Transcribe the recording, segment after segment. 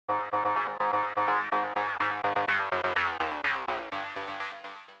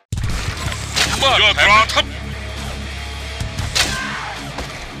มาตราทัพ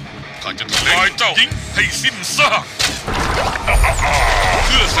ข้าจะทำลายเจ้าให้สิ้นซากเ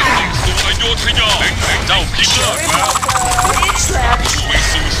พื่อเสด็จสู่อโยธยาเจ้าพิฆาตแล้วไป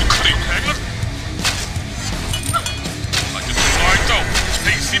สู่สุคติแห่งนั้นข้าจะทำลายเจ้าใ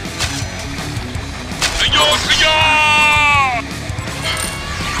ห้สิ้นอโยธยา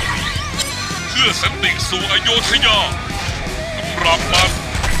เพื่อสันติสู่อโยธยากำราบมัน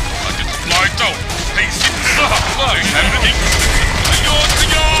ข้าจะทำลายเจ้าให้สิ้นซากว่าแห่งนี้อโยธ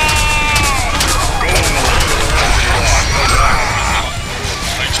ยา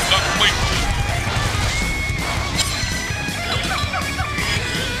ให้ชนะไม่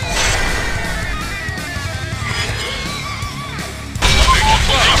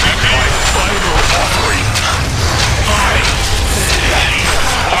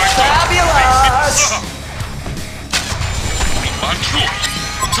มันชั่ว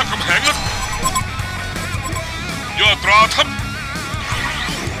ชักกำแหงนั้นยอดตราทัพ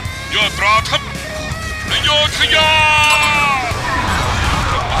ยอดตราทัพอโยธยา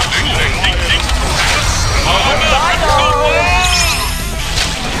เล็งยิงมาเมื่อกันเข้ามา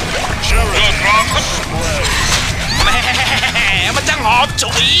ยอดตราทัพแหมมันจังหอม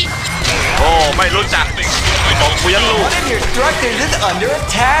ฉุยโอ้ไม่รู้จักบอกกูยังรู้ One of your structures is under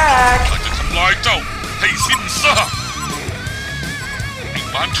attack ข้าจะทำลายเจ้าให้สิ้นซาก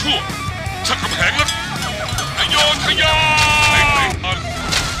มันชั่วชักกำแหงนั้นอโยธยา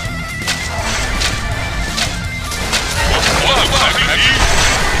ว่าแห่งนี้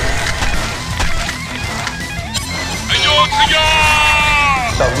อโยธยา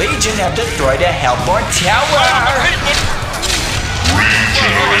The Legion have destroyed a Hellborn Tower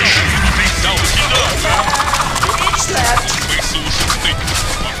เจ้าที่เลิศแล้วไปสู่สุคติ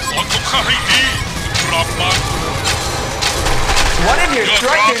สอนของข้าให้ดีปราบมัน One of your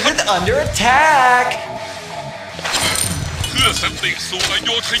structures is under attack เพื่อสันติสู่อโย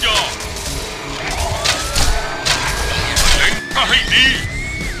ธยาเล็งข้าให้ดี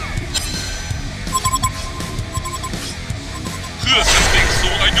เพื่อสันติ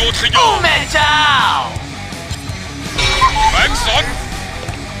สู่อโยธยาแม่เจ้าแบงสอน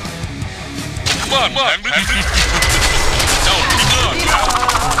มาแห่งฤทธิ์เจ้าที่เลิศแล้ว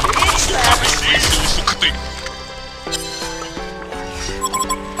ข้าให้ไปสู่สุคติ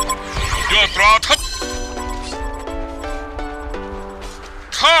ยอดตราทัพ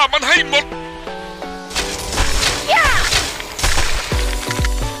ฆ่ามันให้หมด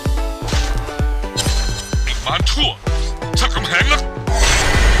มารชั่วชักกำแหงนัก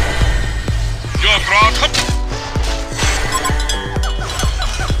ยอดตราทัพ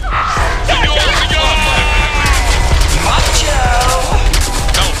โยธยา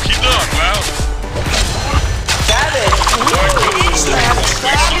เจ้าพินาศแล้ว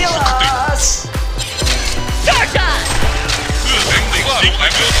Fabulous เพื่อเล็งติ่งสิงอ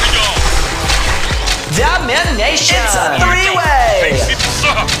โยธยา Domination It's a three-way ให้สิ้นซ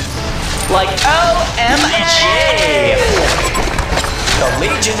าก Like OMG The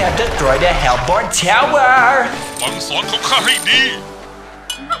Legion have destroyed a Hellborn Tower ฟังสอนของข้าให้ดี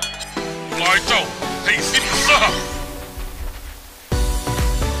ลายเจ้าให้สิ้นซาก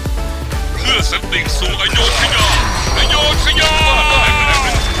เพื่อสันติสู่อโยธยาอโยธยา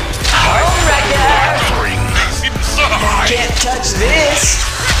Home Wrecker ให้สิ้นซาก Can't touch this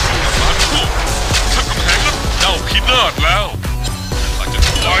มาชั่วชักกำแหงนั้นเจ้าพินาศแล้วข้าจะท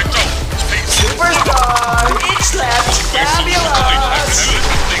ำลายเจ้าให้สิ้นซาก Superstar It's left ไปสู่สุคติแห่ง Fabulous สั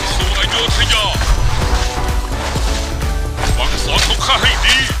นติสู่อโยธยาฟังสอนของข้าให้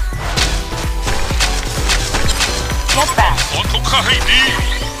ดีสอนของข้าให้ดี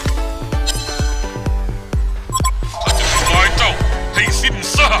ข้าจะทำลายเจ้าให้สิ้น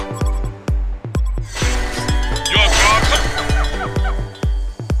ซากยอดตราทัพ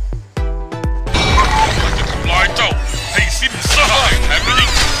ข้าจะทำลายเจ้าให้สิ้นซากแห่งนี้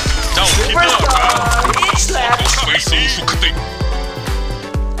เจ้าที่เลิศแล้ว It's สอนของ left ข้าไปสู่สุคติ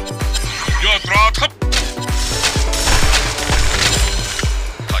ยอดตราทัพ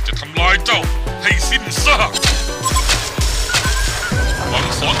ข้าจะทำลายเจ้าให้สิ้นซากฟัง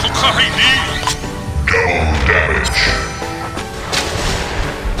สอนของข้าให้ดี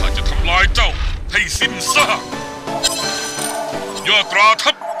ข้าจะทำลายเจ้าให้สิ้นซากยอดตรา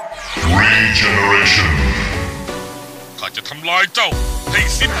ทัพ Regeneration ข้าจะทำลายเจ้าให้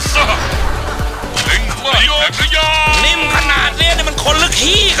สิ้นซากเล็งมาโยธยานิ่มขนาดนี้นี่มันคนลึก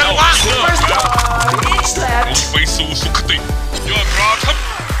ขี้กันวะ Superstar It's ล left งไปสู่สุคติยอดตราทัพ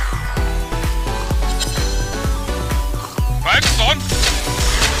แบงสอน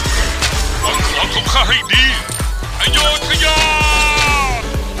ฟังสอนของข้าให้ดีอโยธยา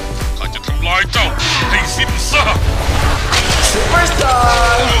ข้าจะทำลาย ายเจ้าให้สิ้นซาก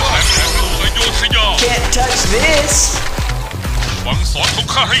Superstar! แสงแห่งสู่อโยธยา Can't touch this! หวังสอนของ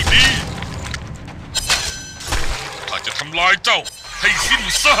ข้าให้ดีข้าจะทำลายเจ้าให้สิ้น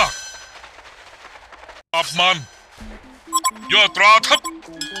ซากอับมันยอดตราทัพ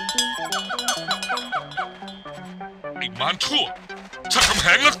ไอ้มารชั่วชักกำแห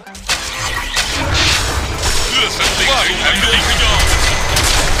งนักเพื่อสันติสุขแห่งอโยธยา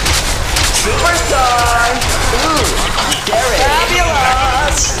Superstar! Ooh! Derek!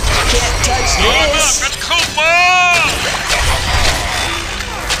 Fabulous! Can't touch หน้า this! กันเข้ามา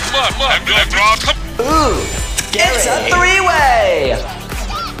มาแห่งยอดตราทัพ Ooh! It's a three-way!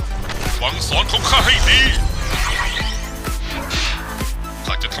 หวังสอนของข้าให้ดี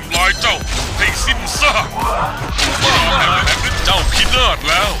ข้าจะทำลายเจ้าให้สิ้นซากแห่งเจ้าพินาศ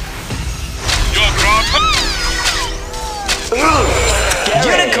แล้วยอดตราทัพ Ooh!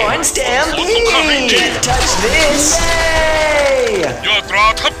 Unicorn Stampede! Can't touch this! Yay! ยอดตรา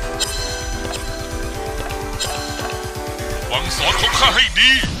ทัพหวังสอนของข้าให้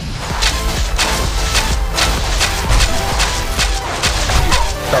ดี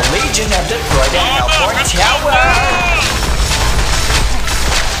The Legion have destroyed the Hellborn Tower!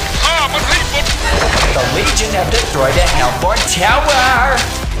 ฆ่ามันให้หมด The Legion have destroyed the Hellborn Tower!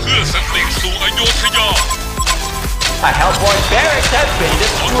 เพื่อสันติสู่อโยธยา A Hellborn barracks has been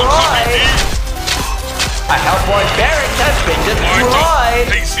สอนของข้าให้ดี destroyed! A Hellborn barracks has been ทำลายเจ้า destroyed!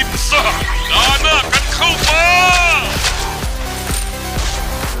 ให้สิ้นซากหน้ากันเข้ามา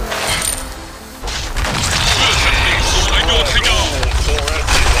เพื่อสันติสู่อโยธยา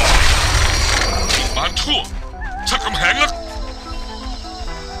บานชั่วชักกำแหงนัก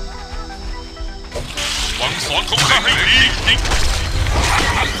หวังสอนของข้าให้ดีจริง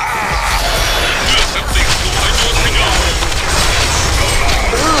เพื่อสันติสู่อโยธยา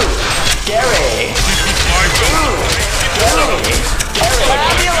Ooh! Gary! ทำลายเจ้าให้สิ้นซาก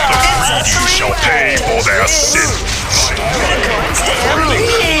Fabulous! It's a shall pay for their sins. Unicorn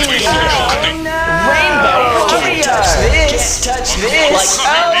Stampede! Rainbow! Can't touch this! Can't touch this!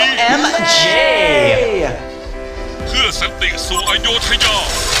 OMG! เพื่อสันติสู่อโยธยา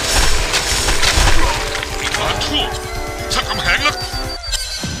บานชั่วชักกำแหงนัก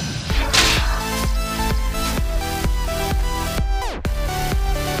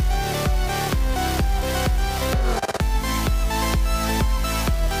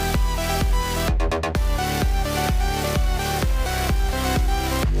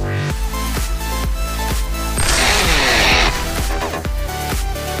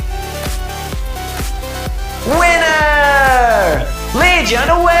Winner! Legion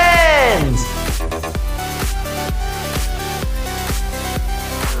wins!